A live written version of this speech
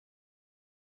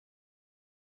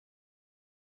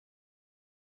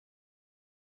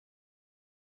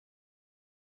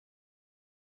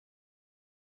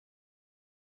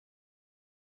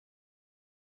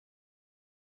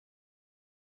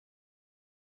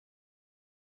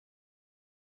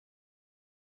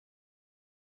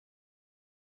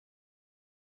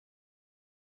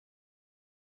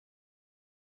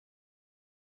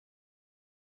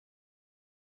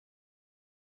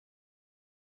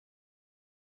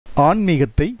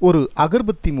ஆன்மீகத்தை ஒரு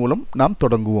அகர்பத்தி மூலம் நாம்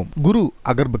தொடங்குவோம். குரு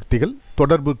அகர்பக்திகள்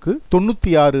தொடர்புக்கு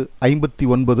 96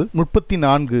 59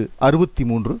 34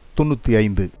 63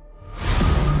 95.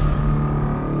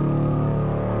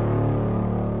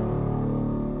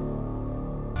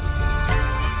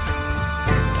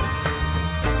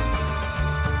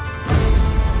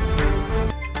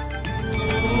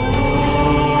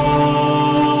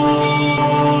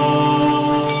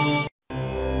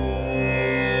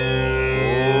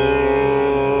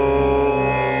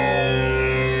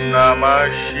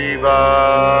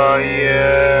 சிவாய.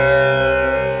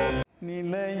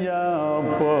 நிலையா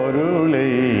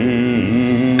பொருளை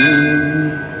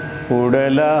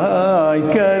உடலாய்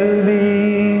கருதி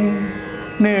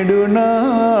நெடுநாட்பொழுதும்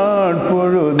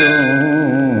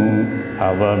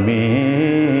அவமே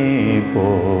போ.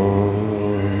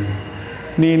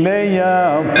 நிலையா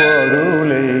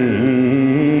பொருளை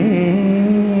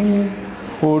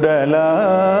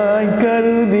உடலாய்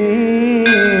கருதி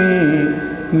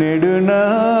நெடுநாட்பொழுதும்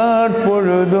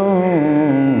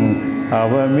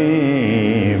அவமே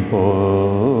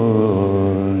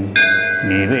போய்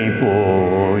நிறை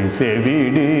போய்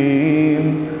செவிடு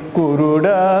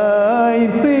குருடாய்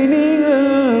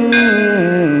பிணிகள்.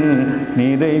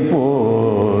 நிறை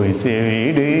போய்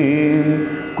செவிடு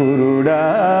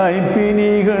குருடாய்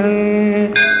பிணிகள்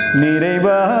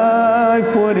நிறைவாய்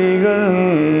பொறிகள்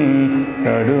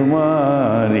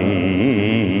தடுமாறி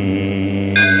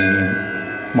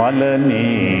மலனே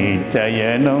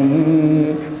சயனம்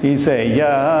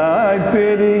இசையாய்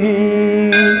பெருகி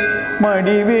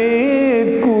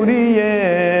மடிவேற்குரிய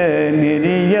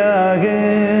நெறியாக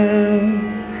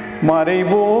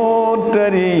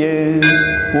மறைபோற்றறிய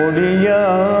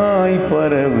ஒளியாய்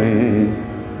பரவு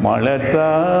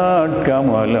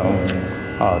மலர்த்தாட்கமலம்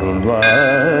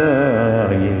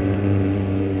அருள்வாயே.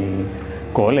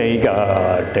 கொலை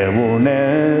காட்ட உண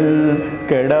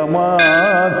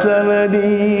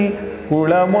கெடமாச்சலதி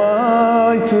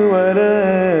உளமாய் சுவர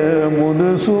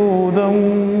முதுசூதம்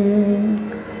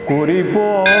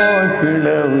குறிப்போய்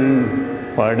பிளவு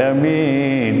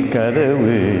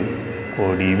படமேற்கதவு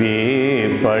கொடிவே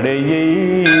படையை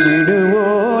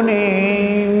விடுவோனே.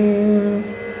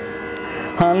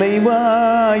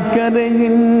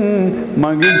 அலைவாய்க்கரையின்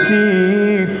மகிழ்ச்சி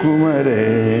குமர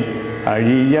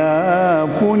அழியா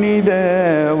புனித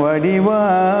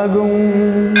வடிவாகும்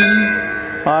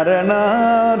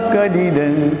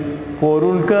அரணார்கதிதன்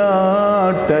பொருள்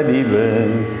காட்டறிவ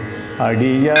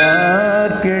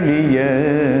அடியார்கெளிய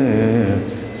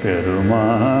பெருமாளே.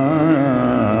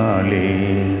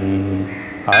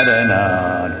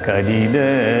 அரணார்கதித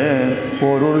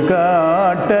பொருள்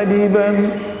காட்டறிவன்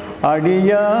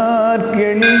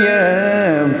அடியார்கெளிய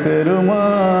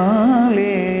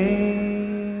பெருமாளே.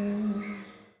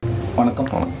 வணக்கம்.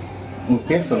 உங்கள்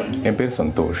பேர் சொல்லுங்கள். என் பேர்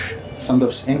சந்தோஷ்.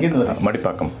 சந்தோஷ் எங்கேருந்து வர?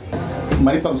 மடிப்பாக்கம்.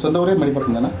 மடிப்பாக்கம் சொந்த ஊரே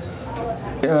மடிப்பாக்கம் தானே?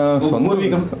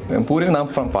 பூர்வீகம் பூர்வீகம்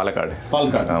நான் ஃப்ரம் பாலக்காடு.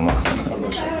 பாலக்காடு. ஆமாம்.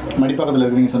 சந்தோஷ். மடிப்பாக்கத்தில்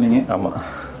இருக்கிறீங்க சொன்னீங்க. ஆமாம்.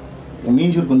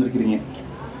 மீஞ்சூருக்கு வந்திருக்கிறீங்க.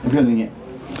 எப்படி வந்தீங்க?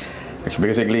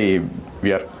 Basically we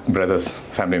are brothers,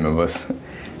 family members.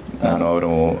 நான்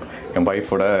அவரும் என்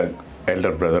ஒய்ஃபோட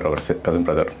எல்டர் பிரதர், அவர் கசின்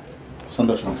பிரதர்.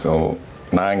 சந்தோஷம். ஸோ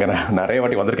நான் இங்கே நிறைய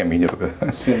வாட்டி வந்திருக்கேன் மீஞ்சூருக்கு.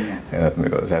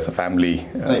 Because as a family.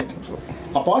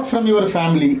 Apart from your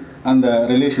family and the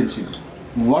relationship,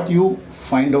 what you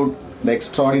find out the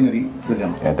extraordinary with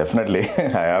them? Yeah, definitely.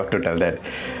 I have to tell that.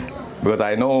 Because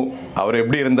I know அவர்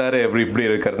எப்படி இருந்தார், எப்படி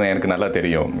இருக்கிறதுன்னு எனக்கு நல்லா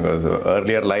தெரியும். Because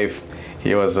earlier life,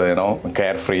 he was a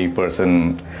carefree person.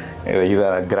 He's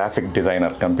a graphic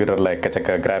designer, computer like கச்சக்க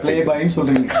graphic. Play by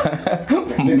சொல்றீங்க.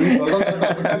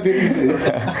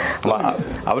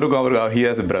 அவருக்கு he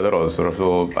has a brother also, so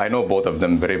I know both of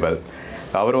them very well.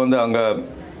 அவர் வந்து அங்கே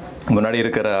முன்னாடி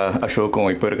இருக்கிற அசோக்கும்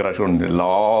இப்போ இருக்கிற அசோக்கும்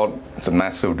lots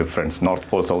massive difference, north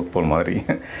pole south pole மாதிரி.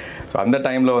 So அந்த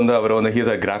டைமில் வந்து அவர் வந்து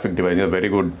he's a graphic designer, very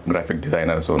good graphic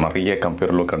designer. So நிறைய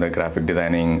கம்ப்யூட்டரில் உட்காந்து கிராஃபிக்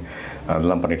டிசைனிங்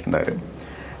அதெல்லாம் பண்ணிட்டு இருந்தார்.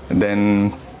 தென்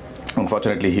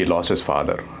unfortunately he lost his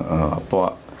father.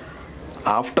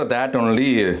 After that only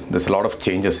there's a lot of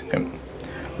changes in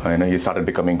him. He started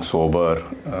becoming sober.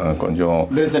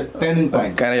 There's a turning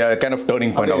point. Kind of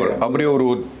turning point. அப்படி ஒரு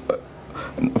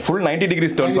full 90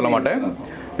 degrees turn சொல்ல மாட்டேன்.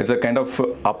 It's a kind of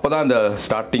அப்பதான் the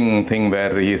starting thing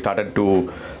where he started to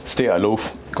stay aloof.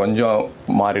 கொஞ்சம்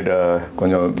மாறிட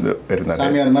கொஞ்சம் இருந்தாரு.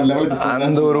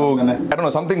 அந்த ஒரு I don't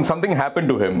know, something happened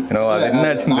to him. அது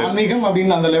என்னாச்சு? ஆன்மீகம்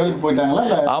அப்படின அந்த லெவலுக்கு போய்ட்டாங்களா?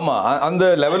 ஆமா, அந்த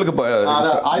லெவலுக்கு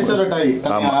ஐசோலேட் ஆகி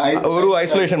ஒரு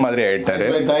ஐசோலேஷன் மாதிரி ஆயிட்டாரு.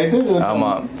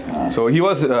 ஆமா. So he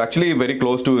was actually very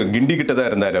close to கிண்டி கிட்ட தான்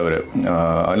இருந்தாரு அவரு.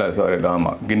 இல்ல சாரி,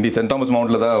 ஆமா, கிண்டி சென்ட் தாமஸ்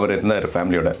மவுண்ட்ல தான் அவர் இருந்தார்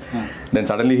ஃபேமிலியோட. Then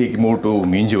suddenly he moved to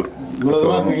Minjur.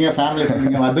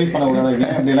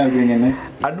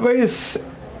 Advice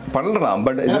பண்ணலாம்,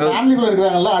 பட் ஃபேமிலிக்குள்ள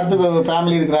இருக்கிறாங்கல்ல, அடுத்து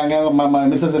ஃபேமிலி இருக்கிறாங்க,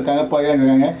 மிஸ்ஸஸ் இருக்காங்க, பையன்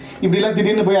இருக்காங்க, இப்படிலாம்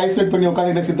திடீர்னு போய் ஐசோலேட் பண்ணி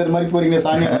உட்காந்துட்டு சித்தர் மாதிரி போறீங்க,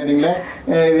 சாமி ஆகிறீங்களே,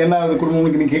 என்ன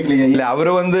குடும்பம் நீங்க கேட்கலையா? இல்ல, அவர்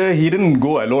வந்து he didn't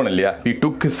go alone இல்லையா, he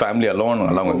took his family along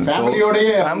with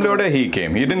ஃபேமிலியோட he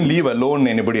came, he didn't leave alone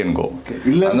anybody and go.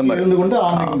 அந்த மாதிரி இருந்து கொண்டு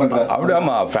ஆன்மீகம் பண்றாரு. அப்படி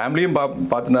ஆமா, ஃபேமிலியும்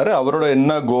பார்த்துனாரு, அவரோட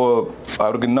என்ன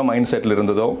அவருக்கு என்ன மைண்ட் செட்ல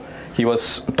இருந்ததோ he was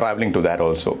traveling to that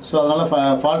also. So அதனால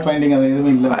fault finding அது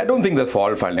எதுவும் இல்ல. I don't think that's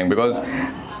fault finding, because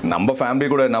நம்ம ஃபேமிலி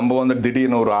கூட நம்ம வந்து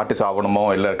திடீர்னு ஒரு ஆர்டிஸ்ட் ஆகணுமோ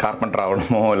இல்ல கார்பெண்டர்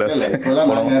ஆகணுமோ இல்ல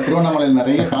திருவண்ணாமலையில்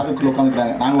நிறைய சாதுக்கள்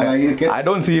உட்காந்துருக்காங்க. நாங்க I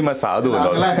don't see him as சாது.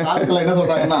 சாதுக்கள் என்ன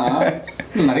சொல்றாங்கன்னா,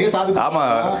 நிறைய சாதுக்கள் ஆமா,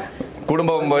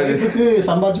 குடும்பம்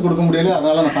சம்பாதிச்சு கொடுக்க முடியல,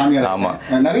 அதனால நான் சாமியார். ஆமா,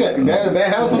 நிறைய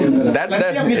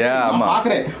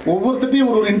பாக்குறேன் ஒவ்வொருத்தையும்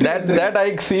ஒரு that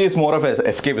I see is more of an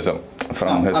escapism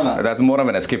from his. That's more of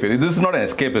an escapism. This is not an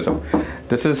escapism.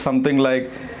 This is something like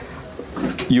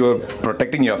you are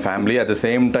protecting your family, at the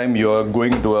same time you are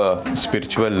going to a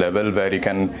spiritual level where you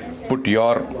can put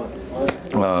your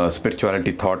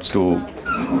spirituality thoughts to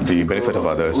the benefit of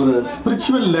others. ஒரு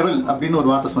spiritual level அப்படின்னு ஒரு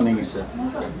வார்த்தை சொன்னீங்க sir.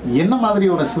 என்ன மாதிரி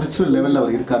ஒரு spiritual லெவல்ல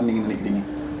அவர் இருக்காருன்னு நீங்க நினைக்கிறீங்க?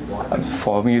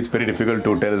 For me it's very difficult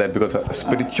to tell that, because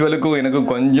spiritualக்கும் எனக்கு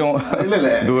கொஞ்சம்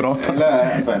தூரம். இல்ல,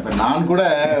 இப்ப நான் கூட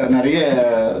நிறைய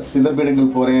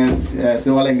சித்தர்பீடங்கள் போறேன்,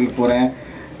 சிவாலயங்களுக்கு போறேன்,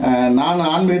 நான்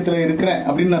ஆன்மீகத்தில் இருக்கிறேன்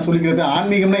அப்படின்னு நான் சொல்லிக்கிறது.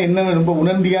 ஆன்மீகம்னா என்ன ரொம்ப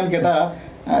உணர்ந்தியான்னு கேட்டா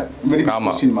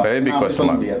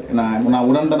சொல்ல முடியாது. நான்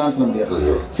உணர்ந்தேன்னு சொல்ல முடியாது.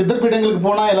 சித்தர்பீடங்களுக்கு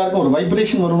போனா எல்லாருக்கும் ஒரு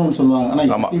வைப்ரேஷன் வரும்னு சொல்லுவாங்க. ஆனா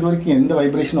இது வரைக்கும் எந்த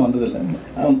வைப்ரேஷனும் வந்ததில்லை.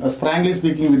 frankly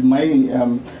speaking with my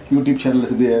YouTube channel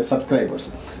subscribers,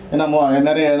 நான்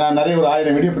நிறைய ஒரு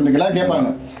 1000 வீடியோ பண்ணிருக்கேன்.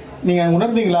 கேட்பாங்க, நீங்க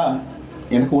உணர்ந்தீங்களா?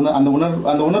 எனக்கு அந்த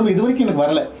உணர்வு இது வரைக்கும் எனக்கு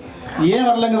வரல. ஏன்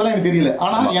வரலங்கிறதெல்லாம் எனக்கு தெரியல.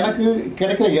 ஆனா எனக்கு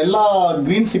கிடைக்கிற எல்லா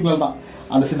கிரீன் சிக்னல் தான்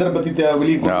அந்த சித்தரை பத்தி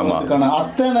வெளியிடுறதுக்கான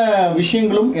அத்தனை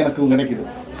விஷயங்களும் எனக்கு கிடைக்குது.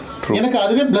 எனக்கு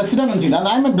அதுவே பிளஸ்டா நினைச்சீங்கன்னா,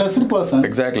 I am a blessed person.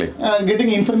 Exactly. Getting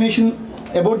information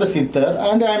about the Siddhar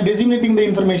and I am disseminating the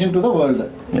information to the world.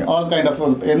 All kind of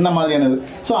என்ன மாதிரியானது.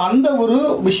 ஸோ அந்த ஒரு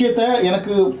விஷயத்தை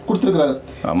எனக்கு கொடுத்துருக்குறாரு.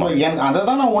 அதை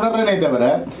தான் நான் உணர்றேனே தவிர,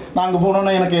 நாங்கள்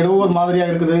போனோன்னா எனக்கு ஏதோ ஒரு மாதிரியா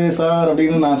இருக்குது சார்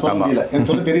அப்படின்னு நான் சொல்ல முடியல,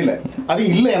 எனக்கு சொல்ல தெரியல, அது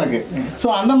இல்லை எனக்கு. ஸோ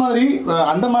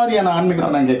அந்த மாதிரியான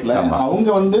ஆன்மீகத்தை நான் கேட்கல. அவங்க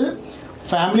வந்து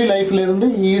ஃபேமிலி லைஃப்ல இருந்து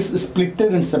is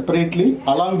splitted and separately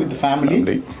along with family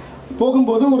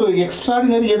போகும்போது ஒரு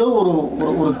எக்ஸ்ட்ராடினரி ஏதோ ஒரு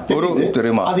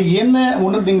தெரியுமா, அது என்ன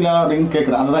உணர்ந்தீங்களா அப்படின்னு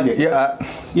கேட்குறேன். அதுதான் கேட்குறேன்.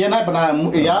 ஏன்னா இப்போ நான்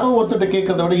யாரோ ஒருத்தர்கிட்ட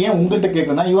கேட்கறத விட ஏன் உங்கள்கிட்ட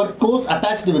கேட்குறேன்னா, you are close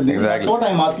attached with this. That's what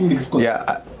I am asking this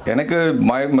question. எனக்கு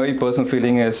my personal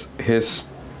feeling is his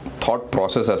thought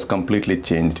process has completely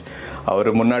changed. அவர்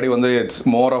முன்னாடி வந்து it's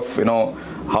more of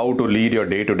how to lead your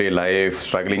day to day life,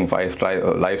 struggling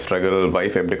life struggle,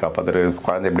 wife எப்படி காப்பாத்துறது,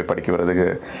 குழந்தை எப்படி படிக்க வரதுக்கு,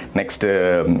 next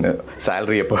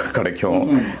salary எப்போ கிடைக்கும்,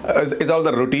 it's all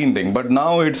the routine thing. But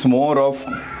now it's more of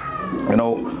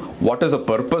what is the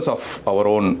purpose of our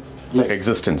own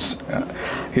existence.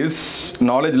 His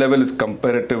knowledge level is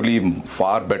comparatively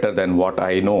far better than what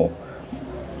I know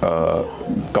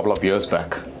couple of years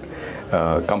back.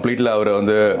 கம்ப்ளீட்டில் அவர்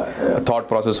வந்து thought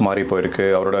process மாறி போயிருக்கு,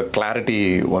 அவரோட clarity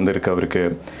வந்துருக்கு அவருக்கு.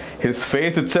 His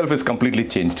face it self is completely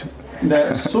changed. இந்த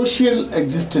social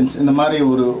existence இந்த மாதிரி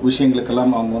ஒரு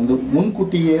விஷயங்களுக்கெல்லாம் அவங்க வந்து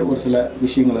முன்கூட்டியே ஒரு சில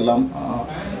விஷயங்கள் எல்லாம்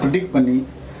ப்ரிடிக்ட் பண்ணி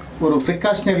ஒரு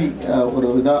ப்ரிகாஷனரி ஒரு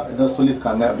இதாக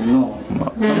சொல்லியிருக்காங்க அப்படின்னும்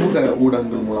சமூக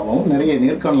ஊடகங்கள் மூலமாகவும் நிறைய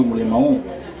நேர்காணல் மூலியமாகவும்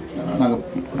நாங்கள்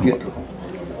கேட்டிருக்கோம்.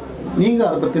 நீங்கள்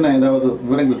அதை பற்றின ஏதாவது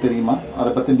விவரங்கள் தெரியுமா? அதை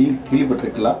பற்றி நீங்கள்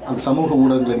கேள்விப்பட்டிருக்கலாம்? அந்த சமூக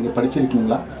ஊடகங்களை நீங்கள்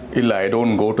படிச்சிருக்கீங்களா? இல்லை, I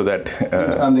don't go to that.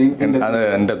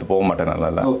 அந்த போக மாட்டேன்.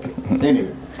 நல்லா. ஓகே,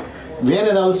 எனிவே வேறு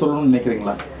ஏதாவது சொல்லணும்னு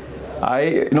நினைக்கிறீங்களா?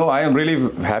 I am really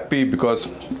happy because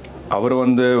அவர்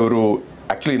வந்து ஒரு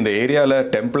ஆக்சுவலி இந்த ஏரியாவில்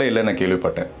டெம்பிளே இல்லை நான்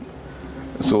கேள்விப்பட்டேன்.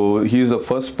 So he is the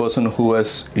first person who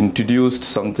has introduced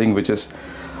something which is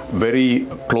very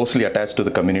closely attached to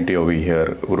the community over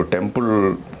here. ஒரு டெம்பிள்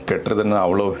கட்டுறதுன்னு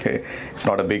அவ்வளோ it's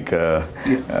not a big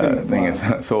thing.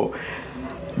 So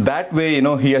that way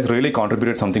he has really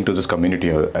contributed something to this community.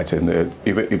 Actually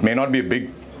it may not be a big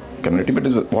community, but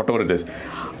whatever it is,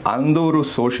 அந்த ஒரு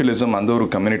socialism, அந்த ஒரு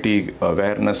community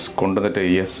awareness கொண்டு வந்துட்டு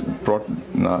yes brought,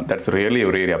 that's really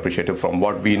very appreciative from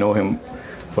what we know him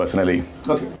personally.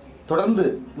 Okay, தொடர்ந்து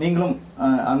நீங்களும்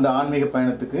அந்த ஆன்மீக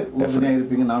பயணத்துக்கு உறுதுணையாக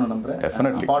இருப்பீங்க நானும் நம்புறேன்.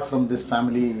 Definitely. Apart from this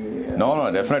family. No,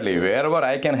 definitely. Wherever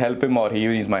I can help him or he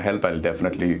needs my help, I'll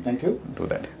definitely do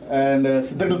that. And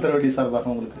Siddhargal Thiruvadi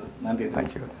சார்பாக உங்களுக்கு நன்றி.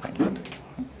 Thank you.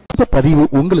 இந்த பதிவு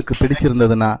உங்களுக்கு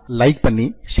பிடிச்சிருந்ததுன்னா லைக் பண்ணி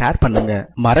ஷேர் பண்ணுங்க,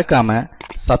 மறக்காம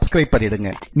சப்ஸ்கிரைப்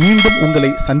பண்ணிடுங்க. மீண்டும்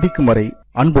உங்களை சந்திக்கும் வரை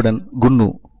அன்புடன் குன்னு.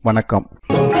 வணக்கம்.